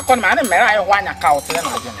hote akọ na na mere ayi ho anya ka hote na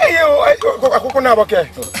aje akụkụ na aboke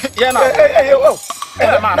ye na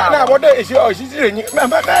na abode isi osisi ni me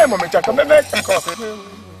na mo me chaka me chaka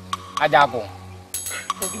Ajagu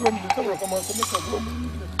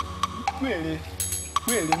were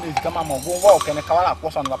ni kama mo go wa okene ka wala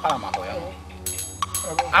kwoso no para ma ho ya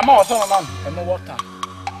ama oso no emo water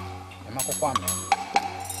ema kokwa me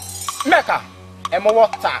meka emo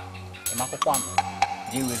water ema kokwa me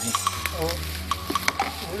je wezi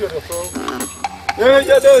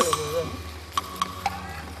yeah this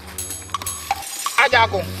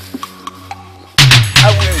Ajagu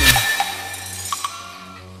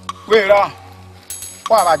wera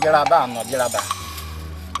kwa ba jirada no jirada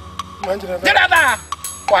jirada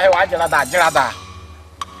kwa he wa jirada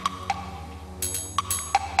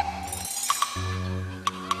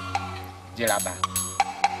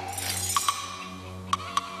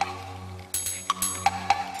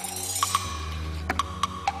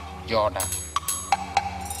Jordan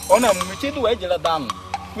ona mumichedu wa jirada no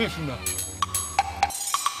we funa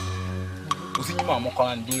usinyi ma mo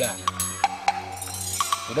kola ndula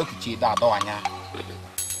oda kuchi da do anya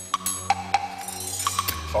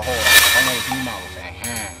so ho ona usinyi ma o se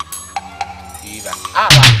iba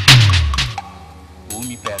aba o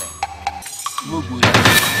mi pere gbogbo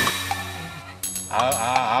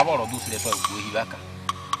aboro du sile so gbo ibaka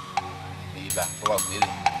iba to wa gbele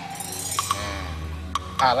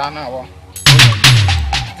ala na wo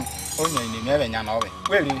onye ni mebe nya na obe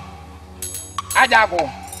wele Ajagu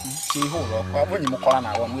chi ho ro kwa bonyi mu kola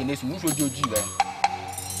na wo we nesu mu soji oji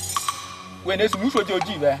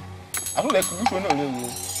be aso le ku so na ole wo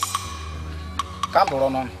ka ndoro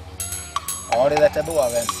no ore le te do wa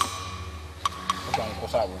ben o kan ko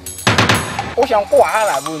sa bo o shan ko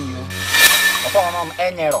ala bo ni o so no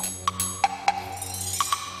enyero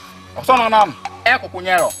o so no e ko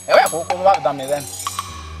kunyero e we ko wa da me ben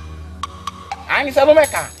ani se bo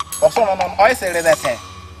meka o so no o e se le te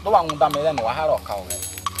do wa ngunda me ben wa ha ro ka o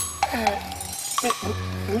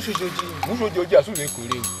musojoji asu le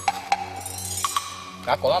kore o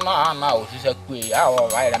ka ko na o sise ku e a o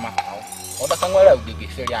wa ire ma o da kan wera ogege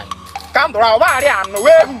seri ani kan dora o ba ri anu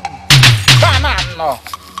we ba na no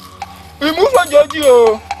musojoji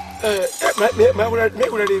o me wura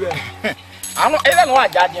ri be anu ile no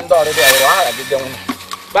ajaji ndo re de o ha gide won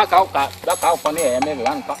ba ka o ni e me be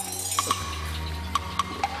wan ka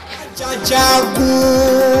Ajagu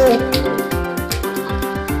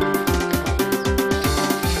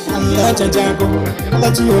Alhaji Ajagu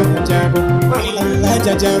Alhaji Ajagu Alhaji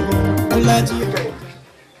Ajagu Alhaji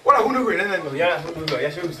wala hunu we na no ya hunu no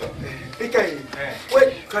ya show so ikai we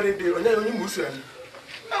kare de onya onyi musu ani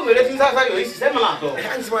na we le tin sa yo isi se ma to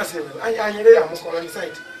anti ma se anyi re ya mo ko ni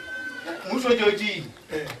site muso joji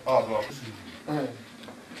obo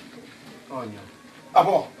onya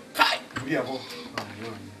abo kai bi abo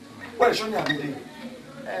wala shonya bi de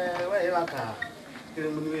we wa ka kire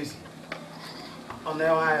mu ni esi ona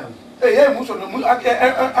ya wa eh muso no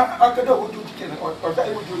akada wo joji kene o da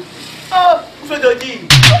wo joji muso joji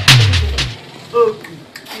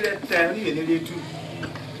kire tani ye le tu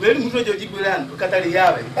we muso joji gberan o katari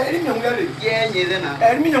ya we ni nyamu ya le ye nyele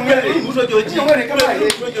na ni nyamu ya le muso joji nyamu ya le kama ye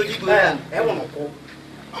muso joji gberan e won ko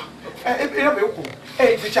e be ko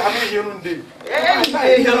Eh, the charm here on day.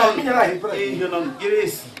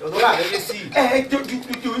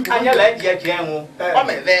 Anya la dia kiamo. O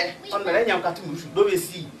me ve. On me nya nkatu musu do be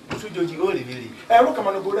si. Musu joji o le vele. Look am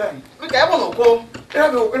no go down. We ka ebo no ko. Ina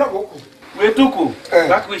go ko. We tuku.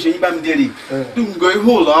 Back we she yimba mdere. Dum go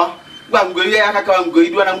ihu lo. Gba mgo ye aka ka mgo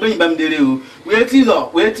idu na mdo yimba mdere o. We ti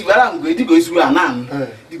wala mgo idu go isu anan.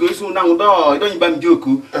 Di go isu na ndo do yimba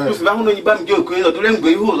mjoku. Do se ba hu no yimba mjoku e do le mgo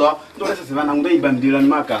ihu lo. Do le se ba na mdo yimba mdere na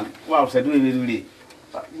maka. Wa se do e vele.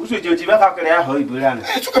 Musu joji ba ka kere ya ho ibura na.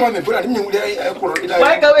 Tuka ma me bura ni nwule ai ko ida.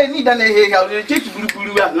 Why ka we ni da na he ha o check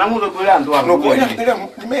buru wa na mu do bura ndo wa. No ko ina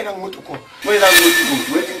me na moto ko. We da moto ko.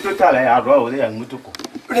 We tin total ya ro o le ya moto ko.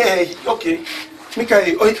 Okay.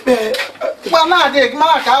 Mikai, well, not dig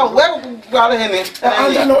mark out. Where got him?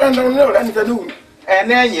 I know, and the new.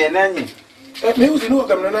 And then, music no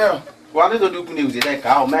come now. One of the Duke news is that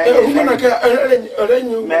cow, man. You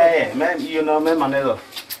know, me, Manelo.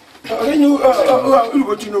 I knew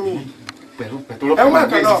what you know me. What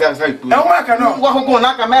go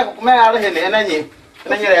knock a man out of here, and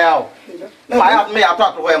then you're out. I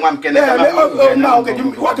talk to him one can now.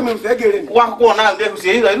 What to me again? One go now, they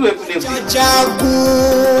say, I do it.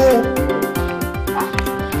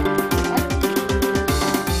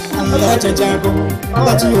 Alhaji Ajagu,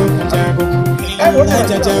 Alhaji Ajagu,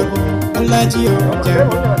 Alhaji Ajagu, Alhaji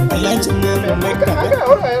Ajagu, Alhaji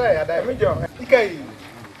Ajagu. Okay.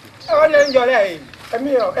 Oh, you enjoy it.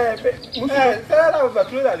 Emio, era o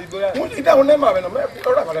fatura di gola. Musi da una ma no,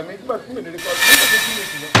 ora para me, ma come ne ricordo.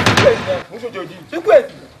 Musu Joji.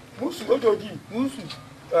 Sequest. Musu Ojoji. Musu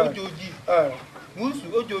Ojoji. Musu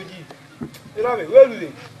Ojoji. Ira be, where do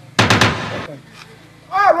they?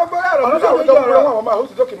 Ah, Roberto, no so ma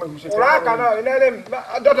host document musu. Ora kana, ele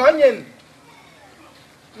dodo onyen.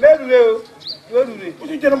 Merule, merule.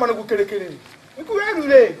 Musu jeno ma no kere kere. Iku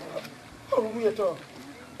merule. Oh, we to.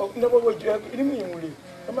 Oh, never would you have any meaning.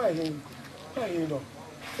 Am I him? I know.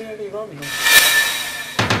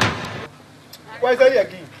 Why is that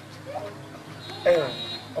again?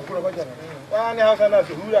 Of course, one house and a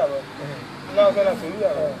food hour. Now, then, a food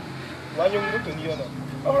hour. Why you look to you?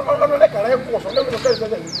 Oh, like I have force on the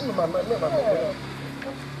president.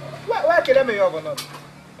 Why can I be over not?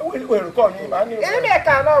 We'll call him. I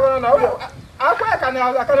can't know.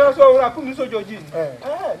 I can also put Mr. Georgie.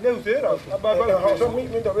 No, zero. About so me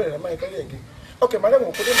the my colleague. Okay, madam,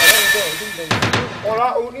 put him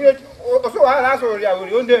so I asked you, I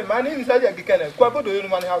will own my name is Ajagu. Quapo do you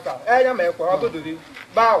man house? I am a quapo do it.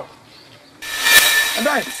 Bow. And I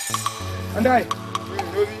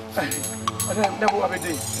never have a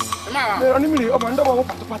day. The enemy of my double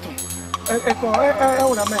pattern. I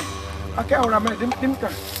want a man. I can't remember them. I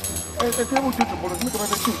tell you to borrow me to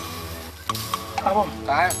shoot. I want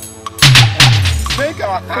time. Think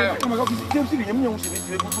about time. Oh my God, you see the young city.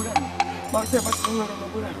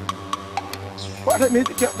 What I made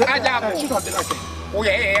the Ajagu. Oh,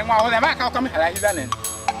 yeah, well, I'm not coming like that.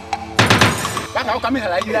 But how come I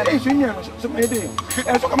like that? So maybe.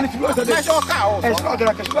 And so come if you was a cow. It's not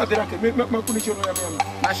like I make my condition.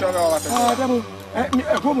 I shall go.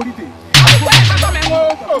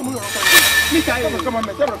 Come on,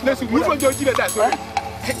 let's move on to that way.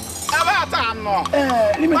 No.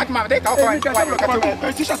 Like my day, I'll find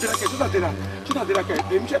out. She's not there.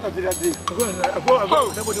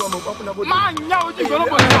 Man, no, you go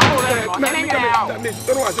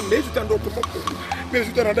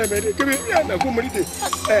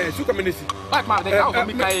like my day, I'll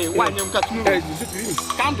be one young cat.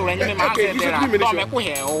 Come to any man.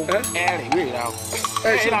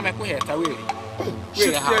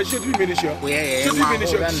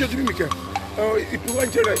 Oh, if you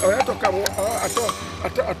want to, I have to come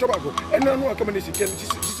at Tobago. And no community can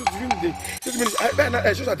dream the 6 minutes. I bet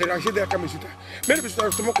I should have the coming. Maybe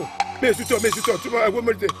start tomorrow. Mesuto, tomorrow, I will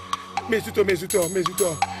make the Mesuto,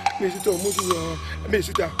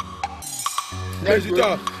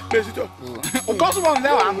 possible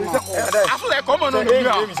now. I saw that common on the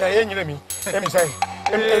let me say.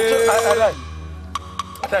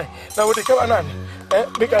 Now, what they come on.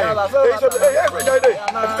 Because every day,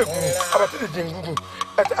 about the jingle.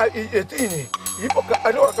 I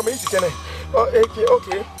know I come easy.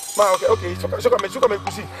 Okay. So come and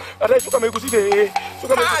see. And I should come and see. So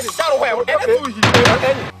come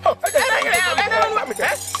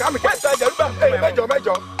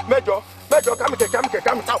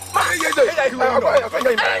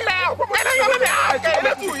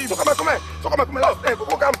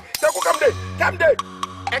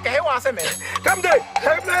Okay, who wants me? Come there.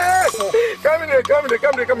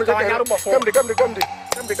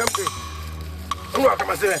 Come Anu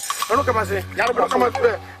akamase. Anu kamase. Anu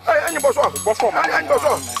kamase. Anyi boso. Boso. Anyi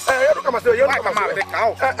boso. Anu kamase. Anu kamase.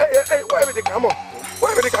 Why be the come on?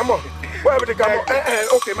 Why be the come on? Why be the come on?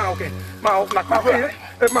 Okay, ma okay. Ma okay.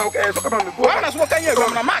 Ma okay. So come on. Wa na so kan ye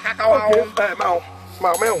gom na ma kaka wa.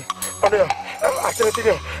 Ma me. Ono.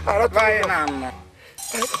 Atenetini. Ara vai na no.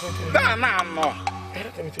 Ba na no.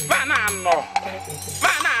 Ba na no.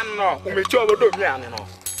 Ba na no. Umechi obodo mi ani no.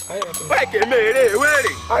 Why ke mere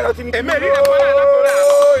were? E mere na kwa na kwa.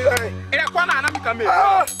 Ira kwa na mi ka mere.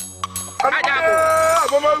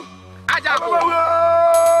 Ajagu. Ajagu.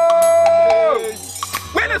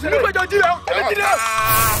 Wele se nuko joji o.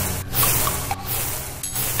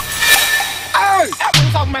 Ai, e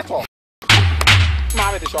ko meto.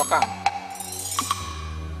 Ma be de shoka.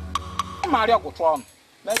 Ma ri ogutron.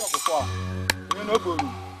 Me ri ogutron. You no boru.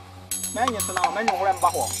 Me nyete na o me nyure mba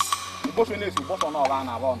ho. Boso na esu boso na oba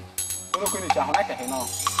na bon. Ono ko ni cha ho na ke he no.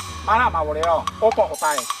 Mara ma wore o. O ko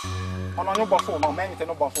hotai. Ono nyu boso no me nyete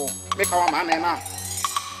no boso. Me ka wa ma na na.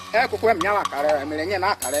 E ko ko em nya la kare, me le nye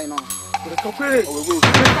na kare no. Kwere.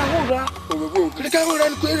 Ogogo. Klika hura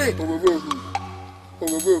ni kwere.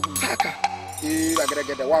 Ogogo. Taka. La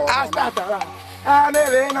gregede wa wa. Astatara.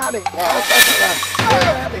 Anele nade. Astatara.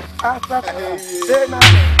 Astatara.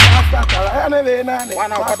 Astatara. Anele nade.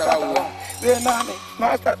 Wana opada wa wo. Le nade.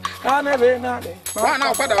 Master. Anele nade.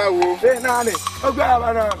 Wana opada wa wo. Le nade. Ogba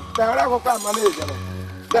abana. Dawra ko pa manager.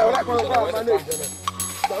 Dawra ko pa manager.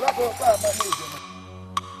 Dawra ko pa manager.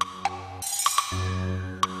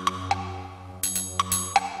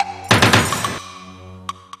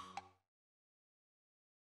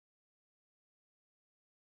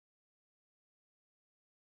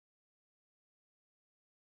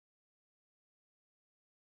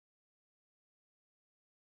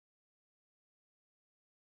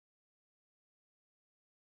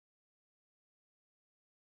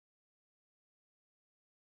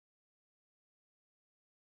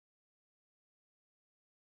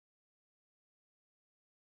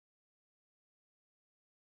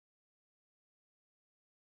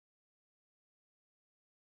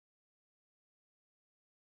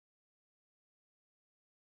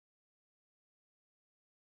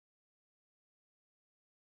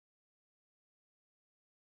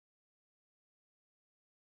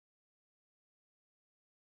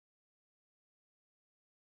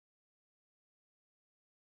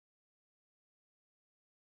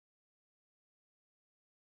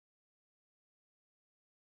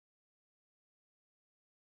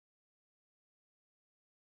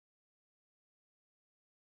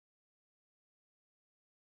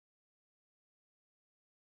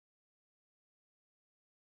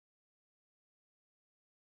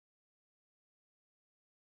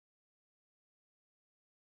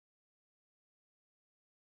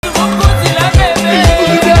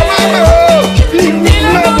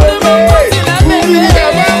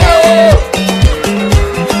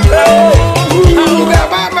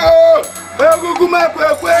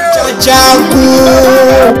 Ajagu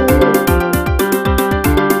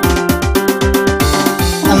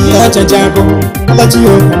Alhaji Ajagu Alhaji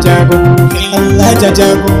Ajagu Alhaji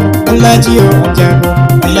Ajagu Alhaji Ajagu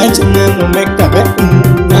Alhaji nanu meka be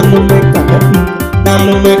nanu meka be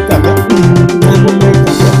nanu meka be nanu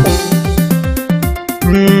meka be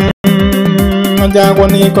Ajagu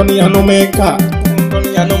ni koni anu meka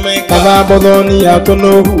Kaba bodo ni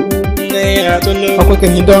atonohu Okweke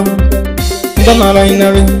hindo Donara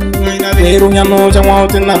inari Peru ya no jawa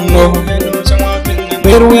otinano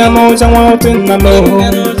Peru ya no jawa otinano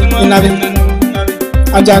Inari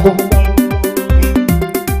Ajagu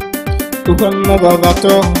Tukono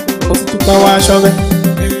bagato Ofutuka wa shove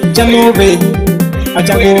Janove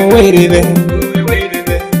Ajagu wereve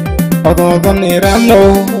Odo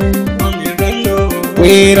nirano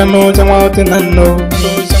Wera no jawa otinano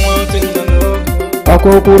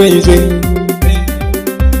Ako kureje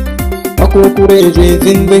Kukureje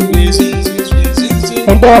zinve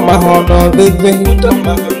Ndo mahono vive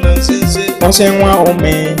Ose nwa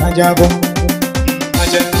ome Ajagu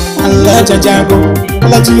Alhaji Ajagu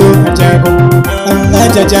Alhaji Ajagu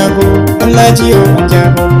Alhaji Ajagu Alhaji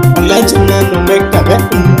Ajagu Alhaji nanu meka be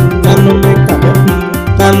nanu meka be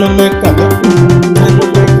nanu meka be nanu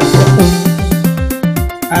meka be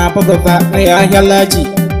Apodova aya Alhaji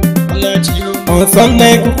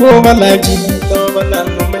Onsone kuko Alhaji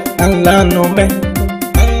Allah no me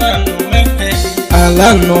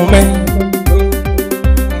Allah no me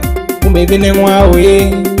Umebine mwa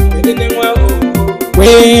oye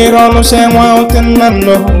Wera no se mwa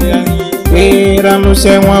otenano Wera no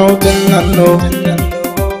se mwa otenano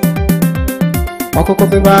Okoko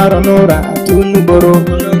fe baro nora tunuboro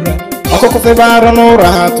Okoko fe baro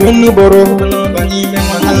nora tunuboro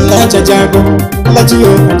Alhaji Ajagu, Alhaji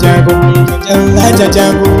Ajagu, Alhaji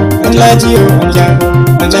Ajagu, Alhaji Ajagu,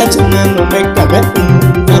 Alhaji nano make up,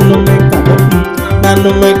 nano make up, nano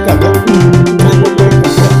make up, nano make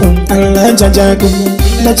up. Alhaji Ajagu,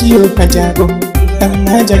 Alhaji Ajagu,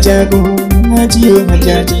 Alhaji Ajagu, Alhaji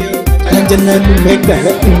Ajagu, Alhaji nano make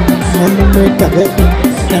up, nano make up,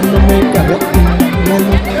 nano make up, nano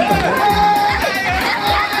make up.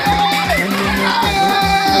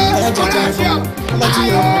 Alhaji Ajagu, Alhaji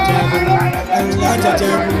Ajagu, Alhaji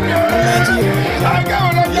Ajagu, Alhaji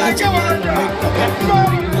Ajagu,